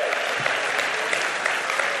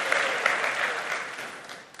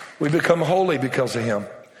 We become holy because of him.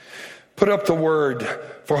 Put up the word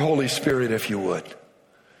for Holy Spirit if you would.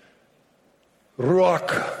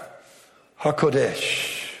 Ruach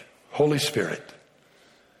HaKodesh, Holy Spirit.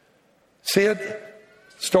 See it?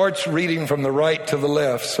 Starts reading from the right to the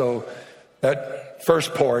left. So that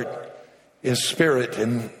first part is spirit.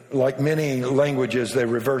 And like many languages, they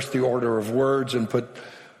reverse the order of words and put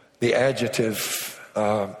the adjective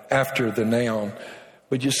after the noun.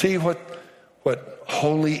 But you see what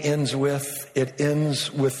holy ends with? It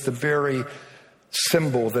ends with the very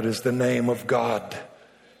symbol that is the name of God.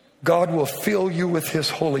 God will fill you with his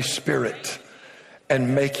Holy Spirit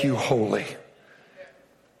and make you holy.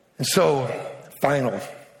 And so, final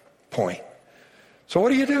point. So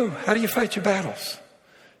what do? How do you fight your battles?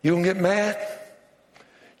 You gonna get mad?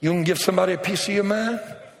 You gonna give somebody a piece of your mind?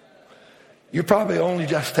 You probably only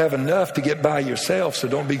just have enough to get by yourself, so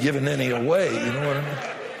don't be giving any away. You know what I mean?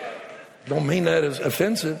 Don't mean that as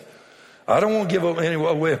offensive. I don't want to give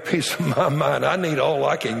away a piece of my mind. I need all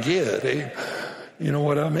I can get. You know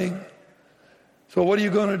what I mean? So what are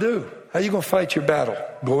you going to do? How are you going to fight your battle?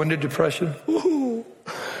 Go into depression? Woo-hoo.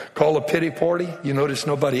 Call a pity party? You notice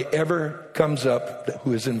nobody ever comes up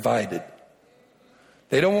who is invited.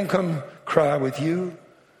 They don't want to come cry with you.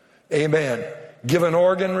 Amen. Give an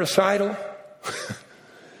organ recital.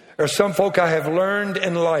 There are some folk I have learned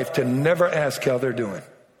in life to never ask how they're doing.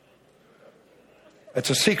 That's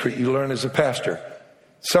a secret you learn as a pastor.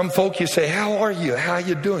 Some folk you say, how are you? How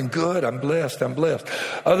you doing? Good. I'm blessed.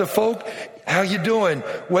 Other folk, how you doing?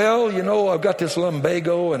 Well, I've got this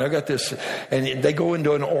lumbago and I got this, and they go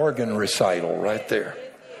into an organ recital right there.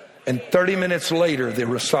 And 30 minutes later, the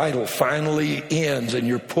recital finally ends and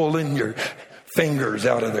you're pulling your fingers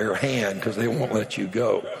out of their hand because they won't let you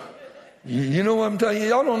go. You know what I'm telling you?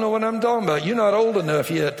 Y'all don't know what I'm talking about. You're not old enough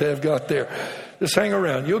yet to have got there. Just hang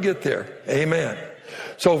around. You'll get there. Amen.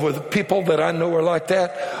 So with people that I know are like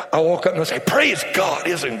that, I walk up and I say, praise God.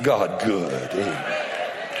 Isn't God good? Amen.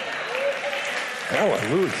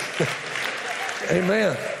 Hallelujah.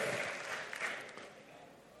 Amen.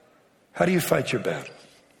 How do you fight your battle?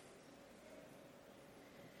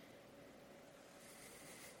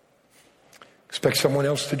 Expect someone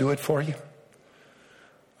else to do it for you?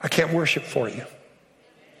 I can't worship for you.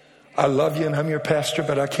 I love you and I'm your pastor,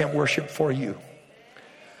 but I can't worship for you.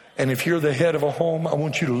 And if you're the head of a home, I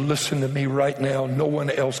want you to listen to me right now. No one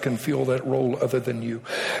else can fill that role other than you.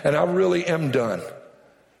 And I really am done.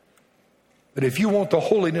 But if you want the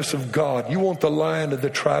holiness of God, you want the Lion of the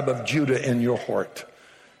tribe of Judah in your heart,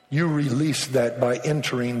 you release that by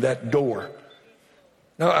entering that door.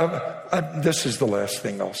 Now, this is the last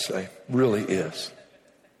thing I'll say. Really is.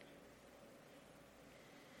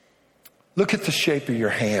 Look at the shape of your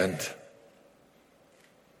hand.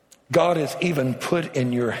 God has even put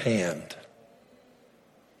in your hand.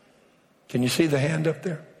 Can you see the hand up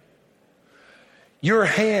there? Your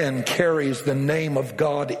hand carries the name of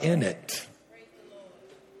God in it.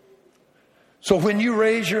 So when you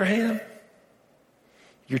raise your hand,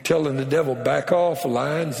 you're telling the devil, back off,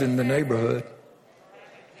 lions in the neighborhood.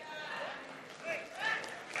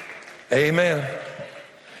 Amen.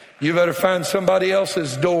 You better find somebody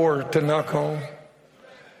else's door to knock on,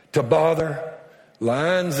 to bother.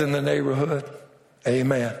 Lions in the neighborhood.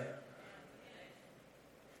 Amen.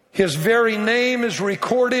 His very name is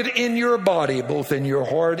recorded in your body, both in your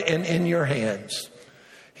heart and in your hands.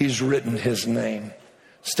 He's written his name.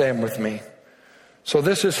 Stand with me. So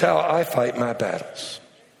this is how I fight my battles.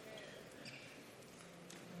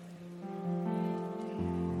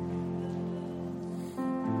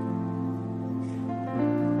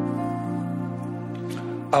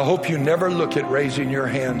 I hope you never look at raising your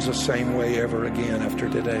hands the same way ever again after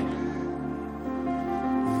today.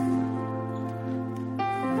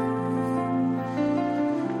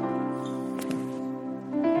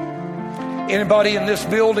 Anybody in this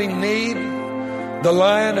building need the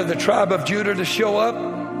Lion of the tribe of Judah to show up?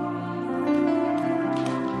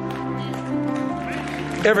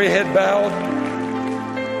 Every head bowed.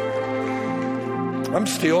 I'm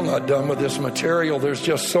still not done with this material. There's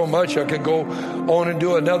just so much. I could go on and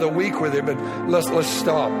do another week with it, but let's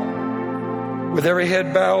stop. With every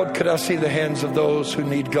head bowed, could I see the hands of those who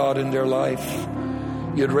need God in their life?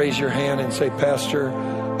 You'd raise your hand and say, Pastor,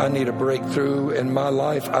 I need a breakthrough in my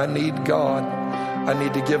life. I need God. I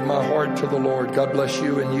need to give my heart to the Lord. God bless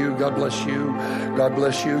you and you. God bless you. God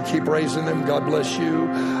bless you. Keep raising them. God bless you.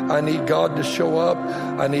 I need God to show up.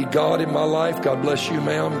 I need God in my life. God bless you,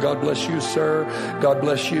 ma'am. God bless you, sir. God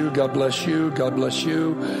bless you. God bless you. God bless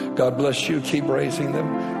you. God bless you. Keep raising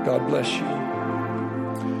them. God bless you.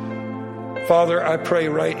 Father, I pray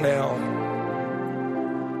right now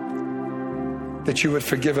that you would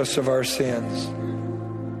forgive us of our sins.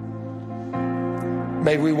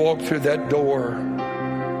 May we walk through that door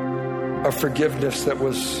of forgiveness that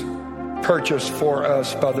was purchased for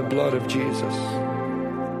us by the blood of Jesus.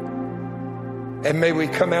 And may we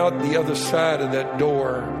come out the other side of that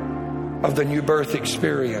door of the new birth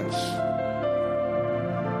experience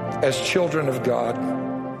as children of God,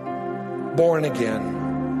 born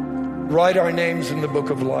again. Write our names in the book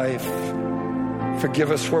of life. Forgive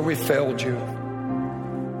us where we failed you.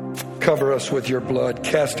 Cover us with your blood.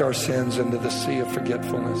 Cast our sins into the sea of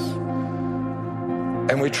forgetfulness.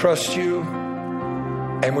 And we trust you,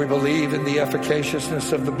 and we believe in the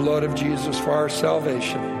efficaciousness of the blood of Jesus for our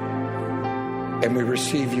salvation. And we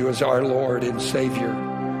receive you as our Lord and Savior,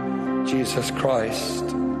 Jesus Christ.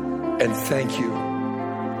 And thank you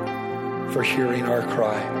for hearing our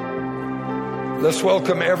cry. Let's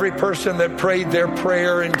welcome every person that prayed their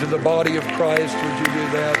prayer into the body of Christ. Would you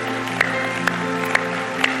do that?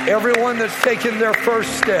 Everyone that's taken their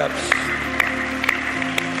first steps.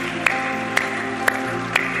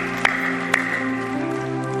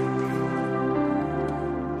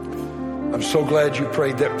 I'm so glad you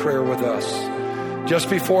prayed that prayer with us. Just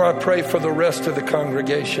before I pray for the rest of the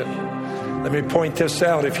congregation, let me point this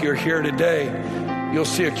out. If you're here today, you'll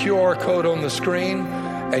see a QR code on the screen,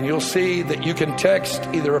 and you'll see that you can text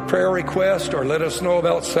either a prayer request or let us know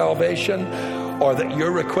about salvation, or that your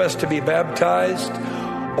request to be baptized.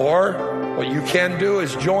 Or what you can do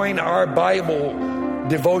is join our Bible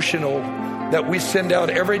devotional that we send out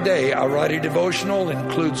every day. Our Friday devotional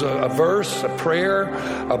includes a verse, a prayer,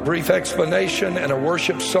 a brief explanation, and a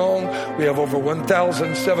worship song. We have over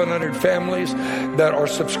 1,700 families that are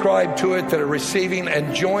subscribed to it, that are receiving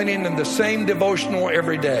and joining in the same devotional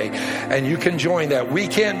every day. And you can join that. We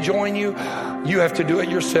can't join you. You have to do it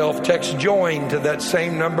yourself. Text JOIN to that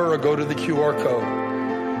same number or go to the QR code.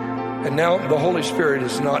 And now the Holy Spirit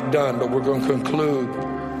is not done, but we're going to conclude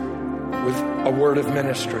with a word of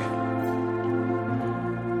ministry.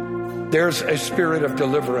 There's a spirit of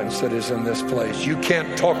deliverance that is in this place. You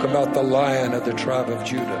can't talk about the Lion of the tribe of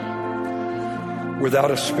Judah without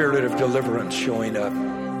a spirit of deliverance showing up.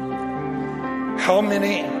 How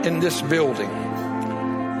many in this building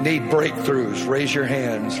need breakthroughs? Raise your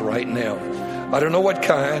hands right now. I don't know what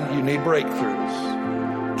kind. You need breakthroughs.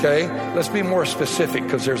 Okay, let's be more specific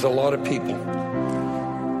because there's a lot of people.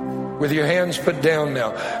 With your hands put down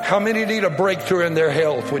now. How many need a breakthrough in their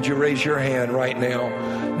health? Would you raise your hand right now?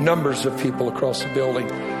 Numbers of people across the building.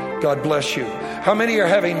 God bless you. How many are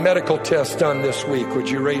having medical tests done this week? Would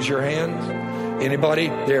you raise your hands? Anybody?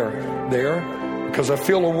 There. Because I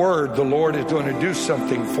feel a word. The Lord is going to do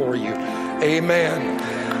something for you. Amen.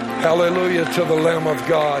 Hallelujah to the Lamb of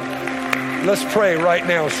God. Let's pray right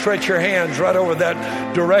now. Stretch your hands right over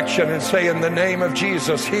that direction and say, in the name of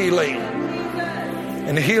Jesus, healing.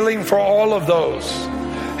 And healing for all of those.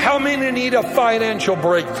 How many need a financial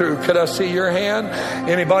breakthrough? Could I see your hand?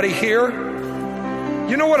 Anybody here?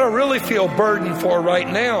 You know what I really feel burdened for right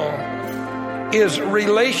now is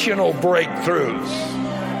relational breakthroughs.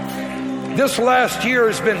 This last year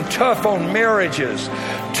has been tough on marriages,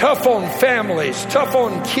 tough on families, tough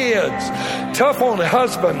on kids, tough on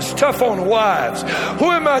husbands, tough on wives. Who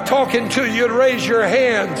am I talking to? You'd raise your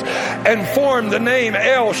hands and form the name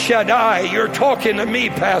El Shaddai. You're talking to me,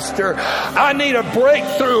 Pastor. I need a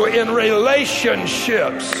breakthrough in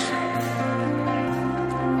relationships.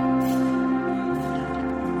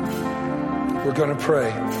 We're going to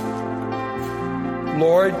pray.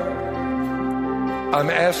 Lord, I'm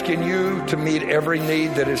asking you to meet every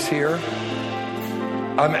need that is here.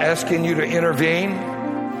 I'm asking you to intervene.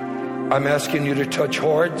 I'm asking you to touch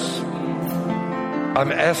hearts.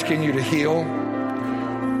 I'm asking you to heal.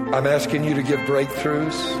 I'm asking you to give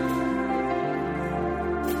breakthroughs.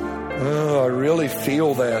 Oh, I really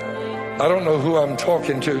feel that. I don't know who I'm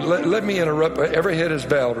talking to. Let me interrupt. Every head is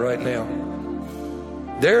bowed right now.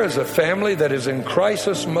 There is a family that is in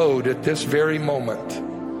crisis mode at this very moment.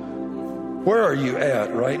 Where are you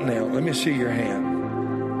at right now? Let me see your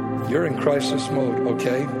hand. You're in crisis mode.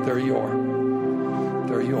 Okay, there you are.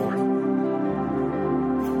 There you are.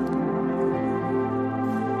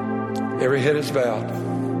 Every head is bowed.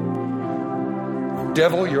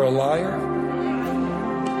 Devil, you're a liar.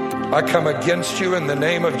 I come against you in the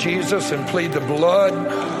name of Jesus and plead the blood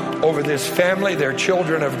over this family. They're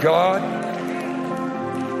children of God.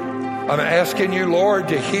 I'm asking you, Lord,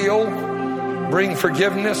 to heal, bring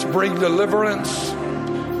forgiveness, bring deliverance,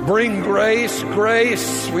 bring grace.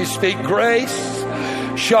 Grace, we speak grace.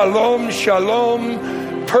 Shalom,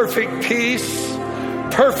 shalom, perfect peace,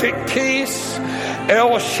 perfect peace.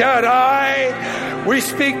 El Shaddai, we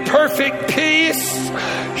speak perfect peace.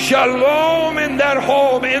 Shalom in that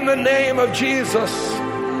home in the name of Jesus.